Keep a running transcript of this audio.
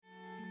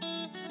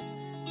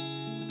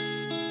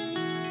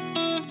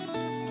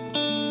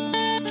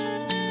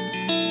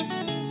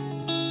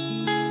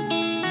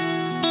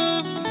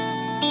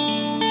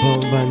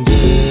bande,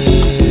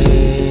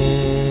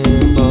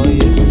 oh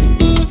yes.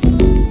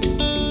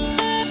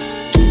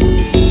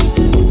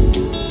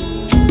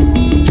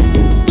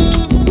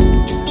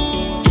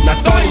 Na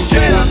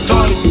torinjera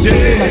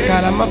torinde,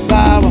 Makala ma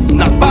flawa,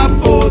 na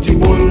bafo di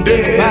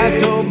bonde.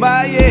 bato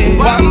baye,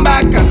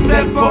 Wamba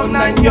castel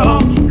ponanyo,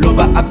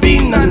 loba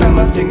abina na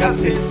masenga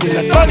sese.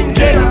 Na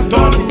torinjera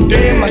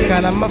torinde,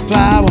 Makala ma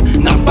flawa,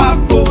 na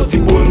bafo di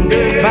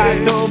bonde.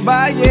 bato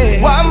baye,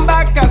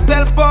 Wamba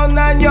castel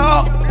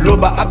ponanyo,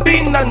 loba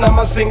abina na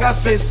masenga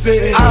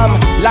sese. I'm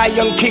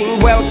Lion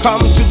King,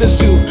 welcome to the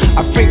zoo.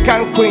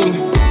 African Queen,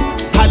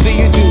 how do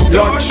you do?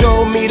 Lord,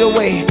 show me the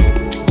way.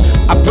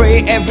 I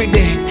pray every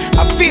day,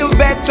 I feel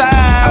better,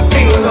 I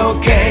feel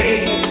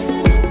okay.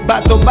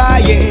 Bato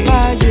baye,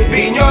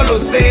 Vinyolo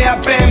se a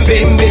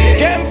pembembe.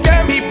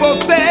 people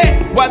say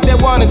what they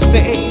wanna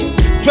say.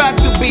 Try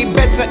to be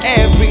better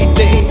every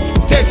day.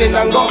 Tete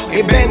nango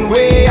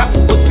ebenwea,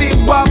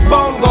 osibwa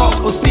bongo,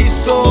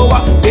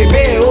 osisoa,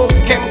 bebe o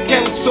kem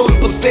sol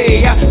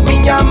osea,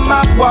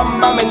 minyama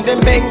wama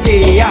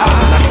mendembengea.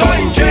 Na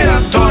torinjera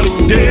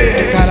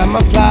torinde, Makala ma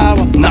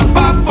flawa, na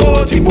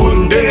bafo di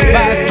bonde.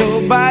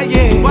 bato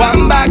baye,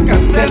 Wamba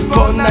castel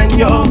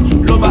ponanyo,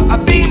 loba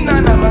abina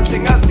na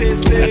masenga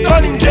sese. Na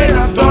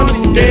torinjera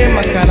torinde,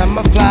 Makala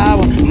ma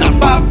flawa, na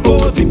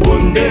bafo di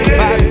bonde.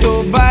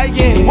 bato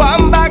baye,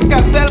 Wamba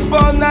castel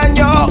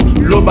ponanyo,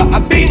 loba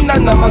abina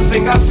na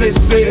masenga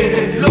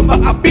sese. Loba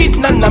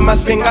abina na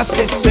masenga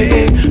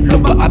sese.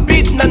 Loba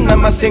abina na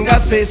masenga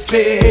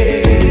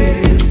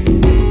sese.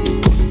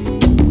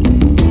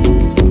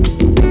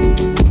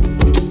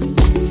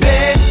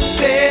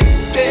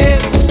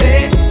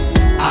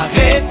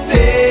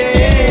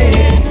 Arrêtez,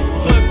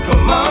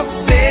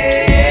 recommencez,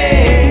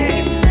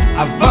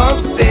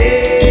 avancez.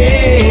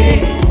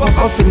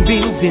 Often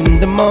beans in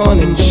the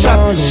morning,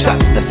 shot,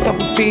 that's how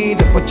we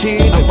feed our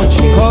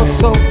children. Call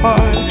so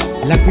hard,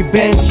 like we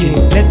banking.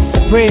 Let's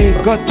pray,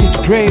 God is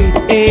great,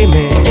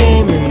 amen,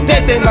 amen.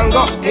 Tete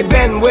nango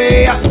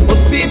ebenwea,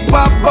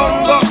 osibwa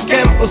bongo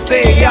kem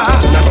osea.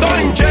 Na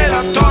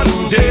torinjera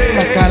torinde,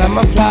 Makala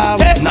ma flawa,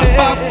 na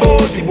bafo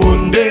di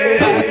bonde.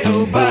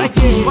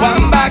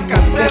 Wamba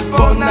castel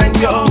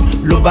ponanyo,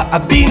 loba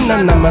abina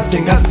na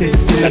masenga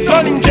sese. Na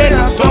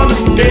torinjera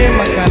torinde,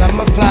 Makala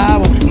ma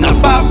flawa, na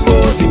bafo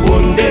di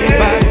bonde.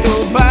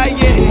 bato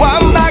baye,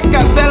 Wamba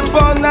castel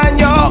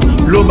ponanyo,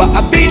 loba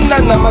abina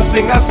na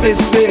masenga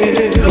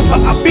sese. Loba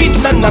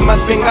abina na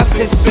masenga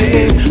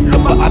sese.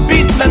 Loba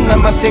abina na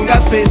masenga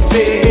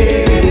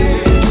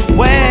sese.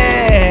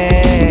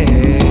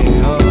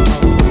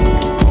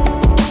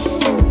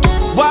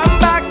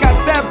 Wamba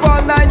castel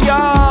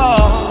ponanyo,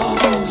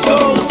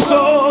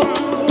 so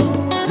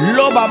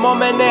loba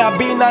momene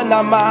abina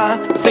nama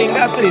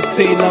senga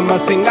sese, nama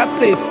senga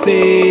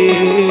sese.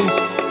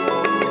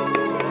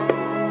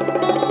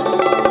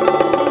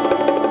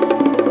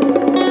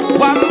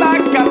 Wamba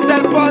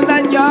castel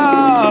ponanyo,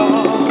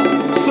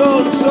 so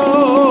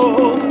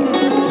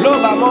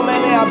loba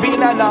momene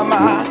abina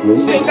nama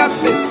senga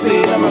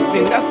sese, nama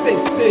senga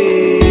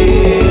sese.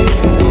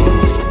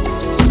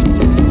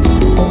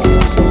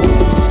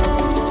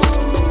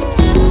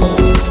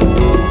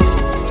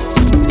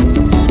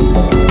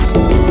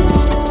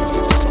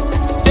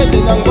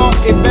 Nango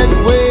even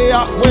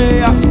wea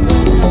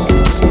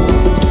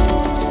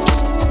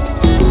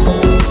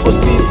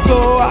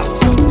Osisoa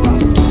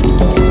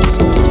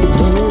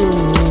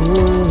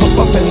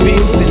Pop and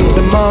beans in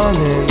the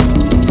morning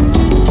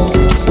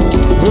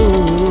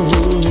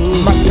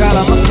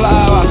Makala ma flawa.